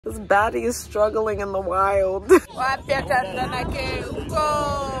This baddie is struggling in the wild. You are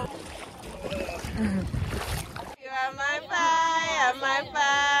my fire, my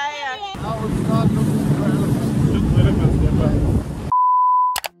fire.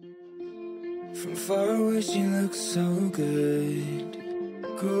 From far away she looks so good.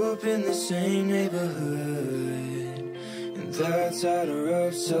 Grew up in the same neighborhood, and that's how to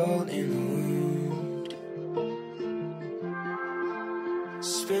rub salt in the wound.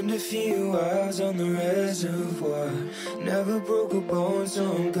 Spend a few hours on the reservoir. Never broke a bone,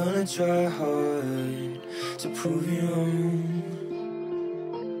 so I'm gonna try hard to prove you wrong.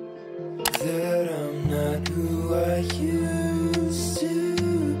 That I'm not who I used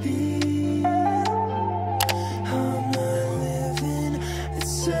to be. I'm not living at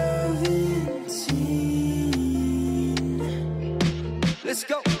 17. Let's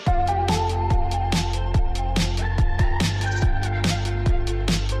go.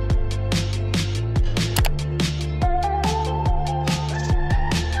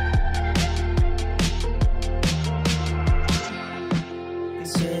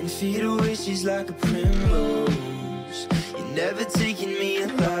 Feet away, she's like a primrose. You're never taking me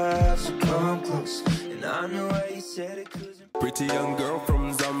alive, so come close. And I know why you said it, 'cause pretty young girl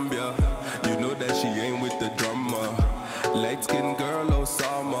from Zambia, you know that she ain't with the drama. Light skin girl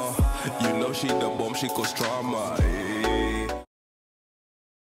Osama, you know she the bomb, she cause trauma.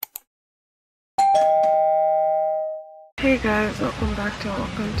 Hey guys, welcome back to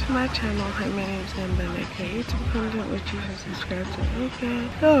my channel. Hi, my name is Namba and I create YouTube content which you should subscribe to. Okay,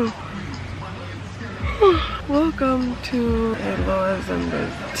 so welcome to the Lower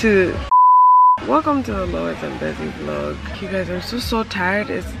Zambezi vlog. You guys, I'm so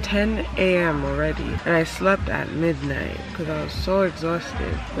tired. It's 10 a.m. already and I slept at midnight because I was so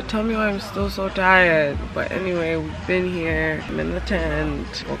exhausted. But tell me why I'm still so tired. But anyway, we've been here. I'm in the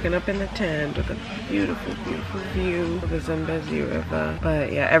tent, woken up in the tent with a beautiful view of the Zambezi River.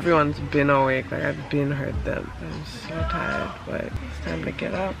 But yeah, everyone's been awake. Like, I've been heard them. I'm so tired, but it's time to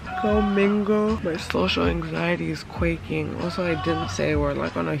get up, go mingle. My social anxiety is quaking. Also, I didn't say we're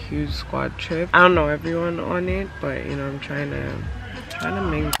like on a huge squad trip. I don't know everyone on it, but you know, I'm trying to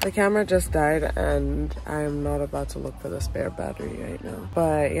mingle. The camera just died and I'm not about to look for the spare battery right now.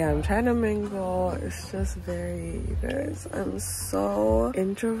 But yeah, I'm trying to mingle. It's just very, you guys, I'm so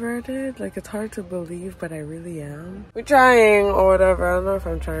introverted. Like, it's hard to believe, but I really am. We're trying or whatever. I don't know if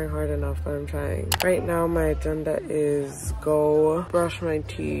I'm trying hard enough, but I'm trying. Right now, my agenda is go brush my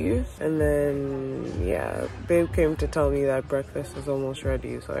teeth. And then, yeah, babe came to tell me that breakfast is almost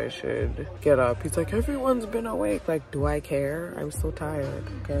ready, so I should get up. He's like, everyone's been awake. Like, do I care? I'm so tired.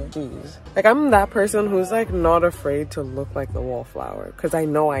 Okay, jeez. Like, I'm that person who's like not afraid to look like the wallflower because I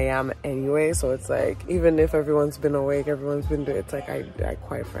know I am anyway. So it's like, even if everyone's been awake, everyone's been doing, it's like I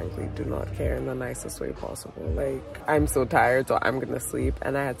quite frankly do not care in the nicest way possible. Like, I'm so tired, so I'm gonna sleep.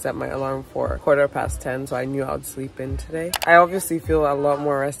 And I had set my alarm for 10:15, so I knew I would sleep in today. I obviously feel a lot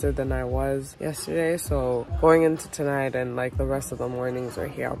more rested than I was yesterday, so going into tonight and like the rest of the mornings are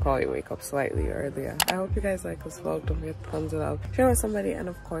here, I'll probably wake up slightly earlier. I hope you guys like this vlog. Don't forget to thumbs it up, share with somebody, and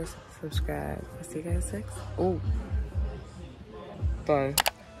of course subscribe. I'll see you guys next. Oh, bye.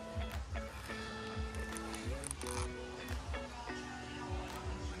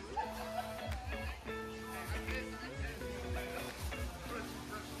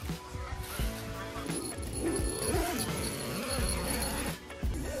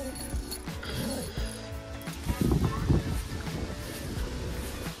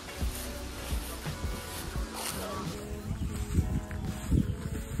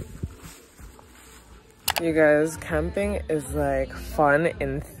 You guys, camping is like fun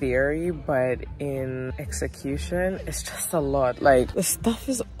in theory, but in execution, it's just a lot. Like, the stuff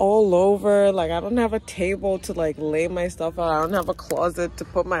is all over. Like, I don't have a table to like lay my stuff out. I don't have a closet to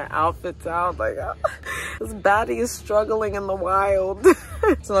put my outfits out. Like, this baddie is struggling in the wild.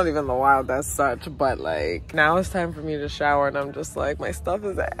 It's not even the wild as such, but like, now it's time for me to shower and I'm just like, my stuff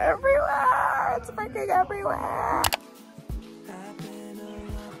is everywhere. It's freaking everywhere.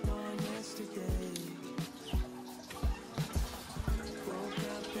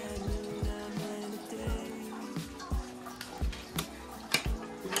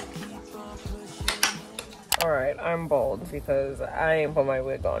 Alright, I'm bald because I ain't put my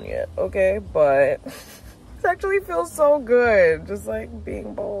wig on yet, okay? But it actually feels so good, just like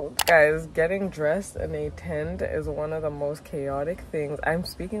being bald. Guys, getting dressed in a tent is one of the most chaotic things. I'm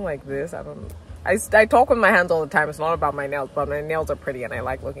speaking like this, I don't I talk with my hands all the time. It's not about my nails, but my nails are pretty and I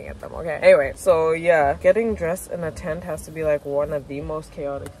like looking at them, okay? Anyway, so yeah, getting dressed in a tent has to be like one of the most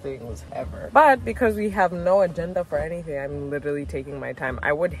chaotic things ever. But because we have no agenda for anything, I'm literally taking my time.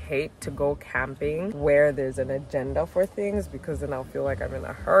 I would hate to go camping where there's an agenda for things because then I'll feel like I'm in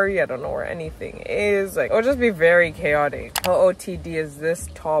a hurry. I don't know where anything is. Like, it'll just be very chaotic. OOTD is this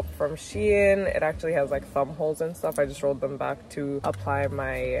top from Shein. It actually has like thumb holes and stuff. I just rolled them back to apply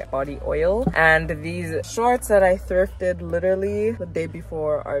my body oil. And these shorts that I thrifted literally the day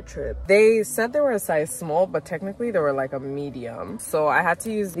before our trip. They said they were a size small, but technically they were like a medium. So I had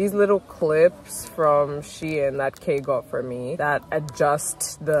to use these little clips from Shein that Kay got for me that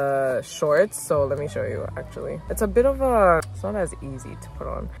adjust the shorts. So let me show you actually. It's a bit of a, it's not as easy to put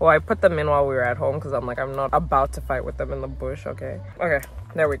on. Well, I put them in while we were at home because I'm like, I'm not about to fight with them in the bush, okay? Okay,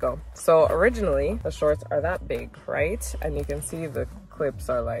 there we go. So originally the shorts are that big, right? And you can see the clips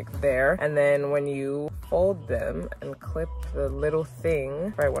are like there, and then when you fold them and clip the little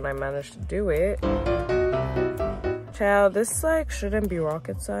thing, right, when I managed to do it, child, this like shouldn't be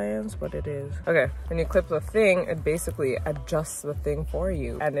rocket science, but it is. Okay, when you clip the thing, it basically adjusts the thing for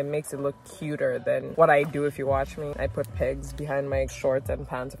you and it makes it look cuter than what I do. If you watch me, I put pegs behind my shorts and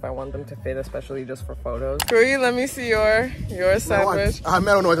pants if I want them to fit, especially just for photos. Rui, let me see your sandwich. I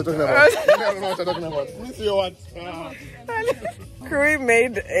don't know what you're talking about. I don't know what you're talking about. Let me see your what. Curry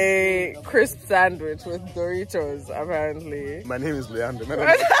made a crisp sandwich with Doritos, apparently. My name is Leandro. Don't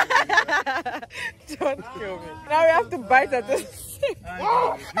kill me. Now we have to bite at this.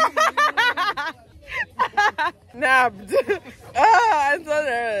 Nabbed. Ah, I'm so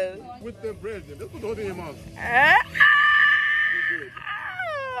nervous. With the bread, just put all in your mouth.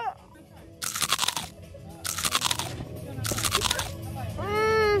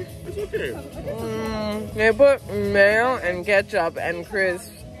 It's okay. They put mayo and ketchup and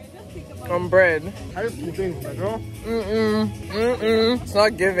crisp on bread. I just do things, my girl. It's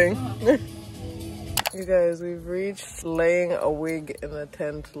not giving. You guys, we've reached laying a wig in the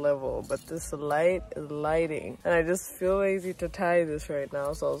tent level, but this light is lighting. And I just feel lazy to tie this right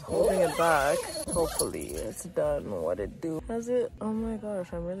now, so I was holding it back. Hopefully it's done what it do. Has it? Oh my gosh,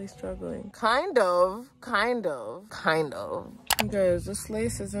 I'm really struggling. Kind of. You guys, this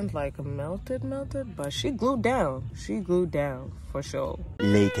lace isn't like melted, but she glued down. She glued down for sure.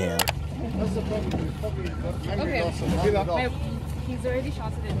 Later. Okay. He's already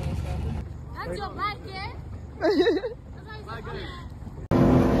shot it in me, so. That's your bike, yeah?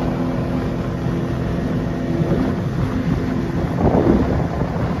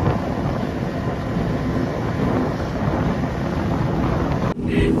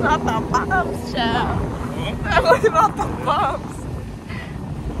 Not the bombs, child. Not the bombs.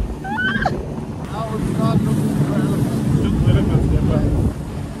 I was not looking for elephants.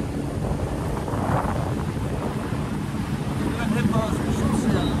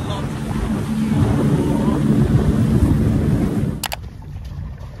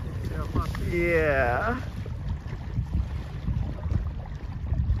 Yeah.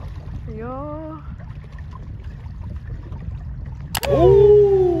 Yo.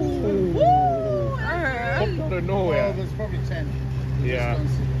 Out of nowhere. There's probably 10. Yeah.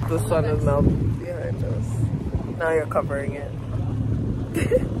 The sun is melting behind us. Now you're covering it.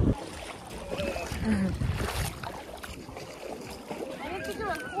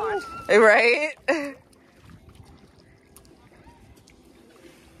 Right?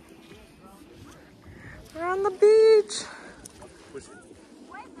 We're on the beach.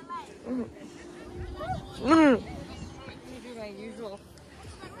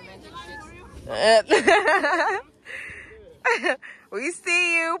 We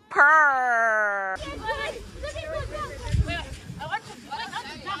see you, purr.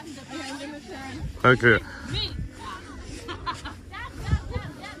 Okay.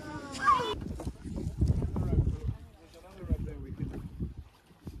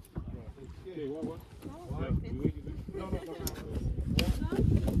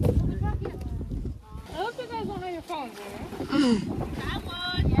 I hope you guys don't have your phones,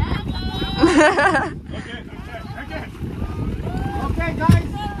 Okay, guys.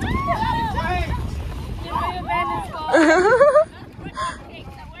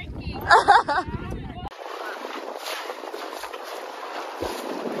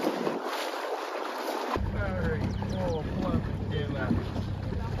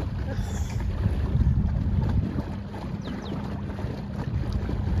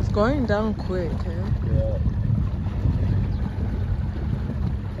 It's going down quick, eh? Yeah.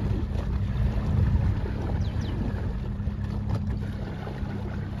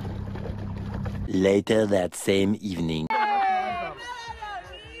 Later that same evening.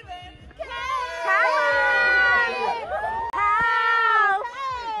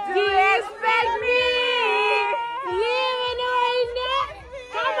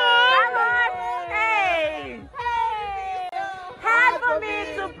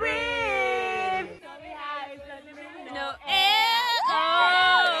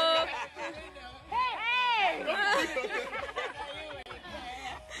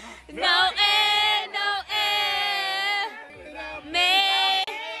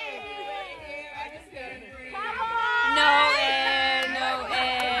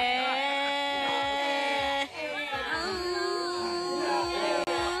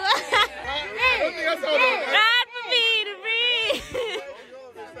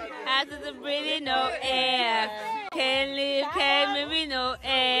 hard to breathe, no air. Can't live, can't maybe no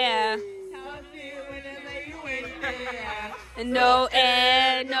air. No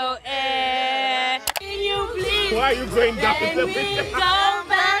air, no air. Can you please? Why are you going down? Let me go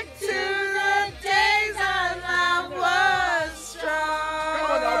back to the days our love was strong.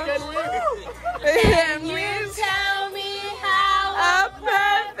 Come on now, can we? Can you tell me how a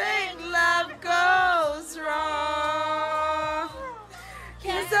perfect love goes wrong?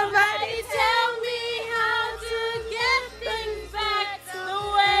 Can somebody tell me how to get things back the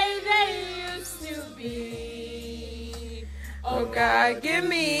way they used to be? Oh God, give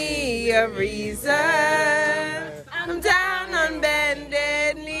me a reason. I'm down on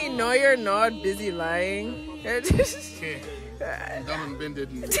bended knee. No, you're not. Busy lying. Okay. I'm down on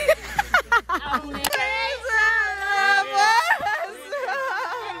bended knee.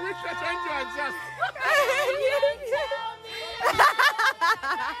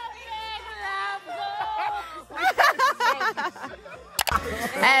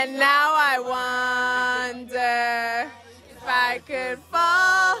 And now I wonder if I could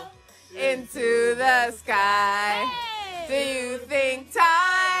fall into the sky. Do you think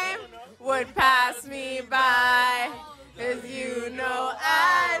time would pass me by? 'Cause you know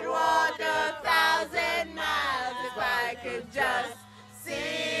I'd walk 1,000 miles if I could just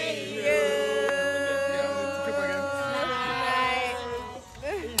see you.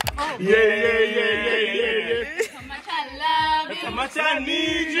 Yeah. How much I love you. How much I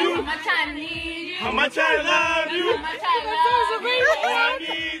need you. How much I need you. How much I love you. How much I love you. Oh, I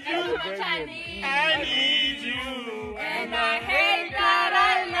need you. How much I need I need you. And I hate that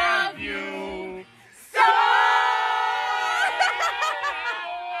I love you. So I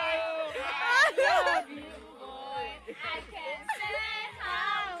love you, boy. I can't say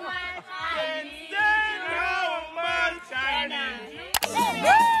how much I need you. How much I need you. Come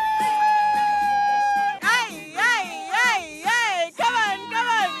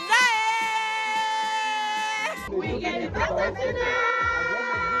on, we get it better tonight.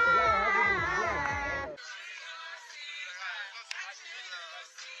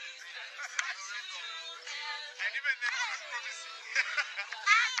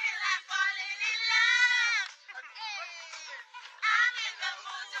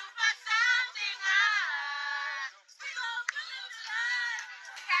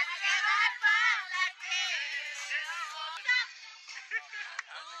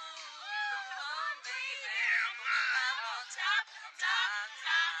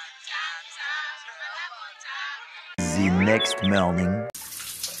 The next morning.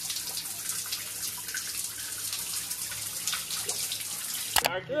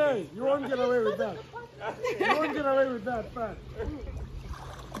 Hey, you won't get away with that. You won't get away with that, fat.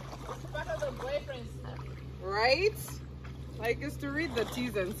 Right? Like, it's to read the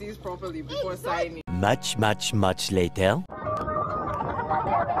T's and C's properly before signing. Much later.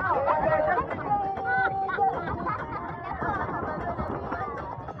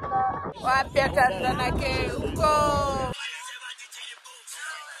 Wapya Tanzania ke uko.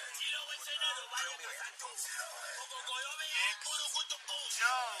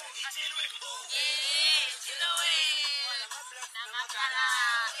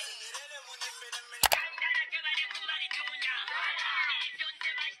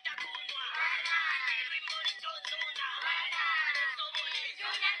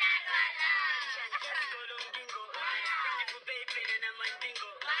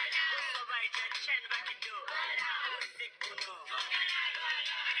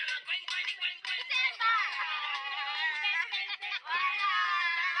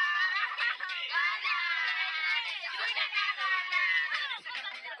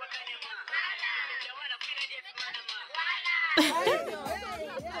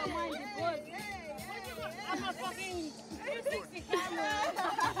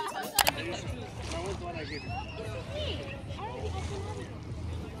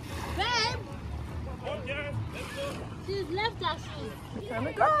 Babe! She's left us. Time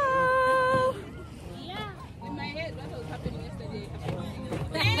to go. Yeah. In my head, that's what was happening yesterday.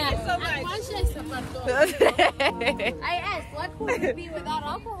 Thank you so much. I'm conscious of my dog. I asked, what would it be without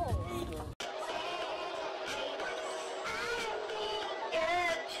alcohol?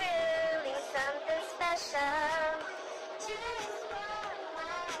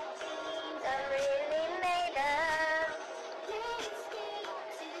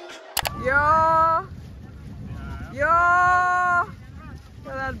 Yo,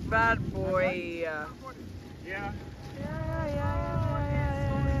 look at that bad boy. Yeah.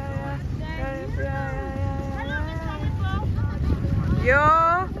 Yo,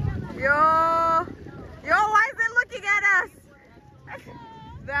 Yo, why is it looking at us?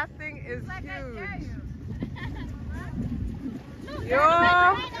 That thing is huge. Yo!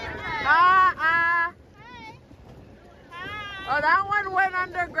 Oh, that one went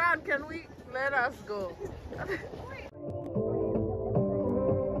underground. Can we let us go?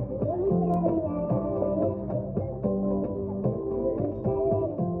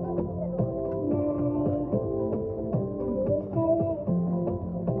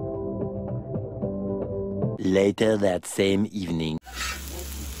 Later that same evening.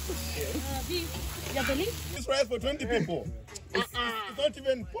 This rice for 20 people. It's not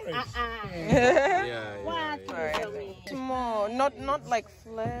even porridge. Small, not like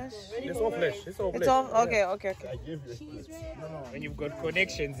flesh. It's all flesh. It's all flesh. It's all okay. I give you When you've got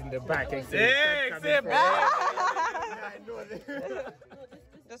connections in the back.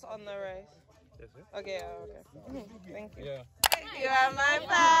 Just on the rice. Okay, okay. Thank you. Yeah. You are my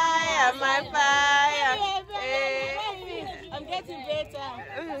fire, my fire. I'm getting better.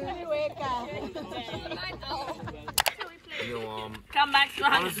 Wake up. You know, Come back to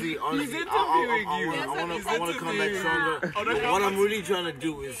honestly, I want to come back stronger. What I'm really trying to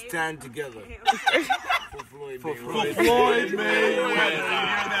do is stand together for Floyd. For Floyd, man. hear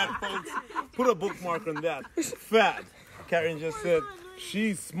that, folks? Put a bookmark on that. Fat. Karen just said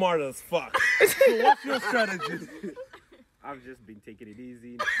she's smart as fuck. So what's your strategy? I've just been taking it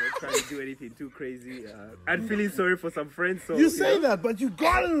easy, not trying to do anything too crazy. I'm feeling sorry for some friends. So You say that, but you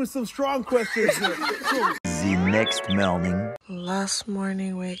got in with some strong questions. The next morning. Last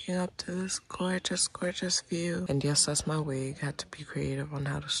morning, waking up to this gorgeous, gorgeous view. And yes, that's my wig. Had to be creative on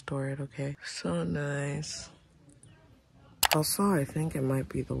how to store it, okay? So nice. Also, I think it might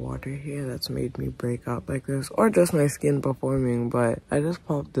be the water here that's made me break out like this, or just my skin performing, but I just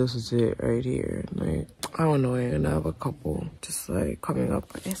popped this zit right here. Like, I don't know, and I have a couple just like coming up,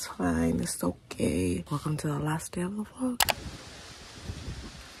 but it's fine, it's okay. Welcome to the last day of the vlog.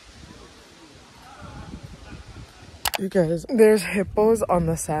 You guys, there's hippos on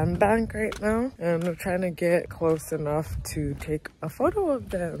the sandbank right now, and I'm trying to get close enough to take a photo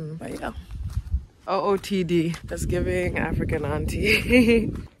of them, but yeah. OOTD. That's giving African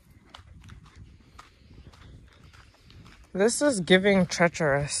auntie. This is giving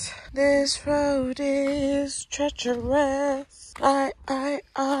treacherous. This road is treacherous. I.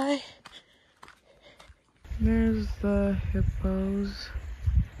 There's the hippos.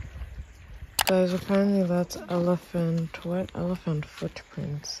 Guys, apparently that's wet elephant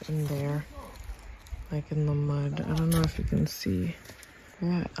footprints in there. Like in the mud. I don't know if you can see.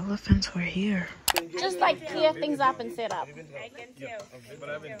 Yeah, elephants were here. Just like clear things up and set up.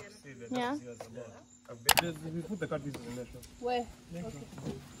 Yeah. We put the cut pieces in there. Where?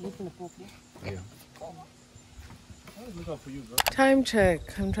 Time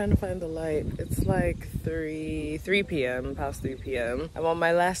check. I'm trying to find the light. It's like 3 p.m. past 3 p.m. I'm on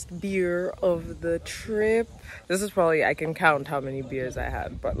my last beer of the trip. This is probably, I can count how many beers I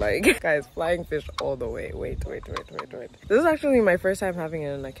had, but like, guys, flying fish all the way. Wait. This is actually my first time having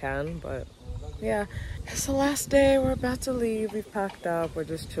it in a can, but yeah. It's the last day. We're about to leave. We've packed up. We're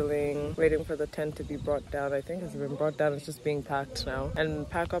just chilling, waiting for the tent to be brought down. I think it's been brought down. It's just being packed now. And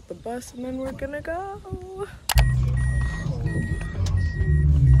pack up the bus, and then we're gonna go.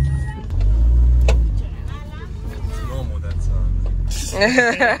 Normal, that sound.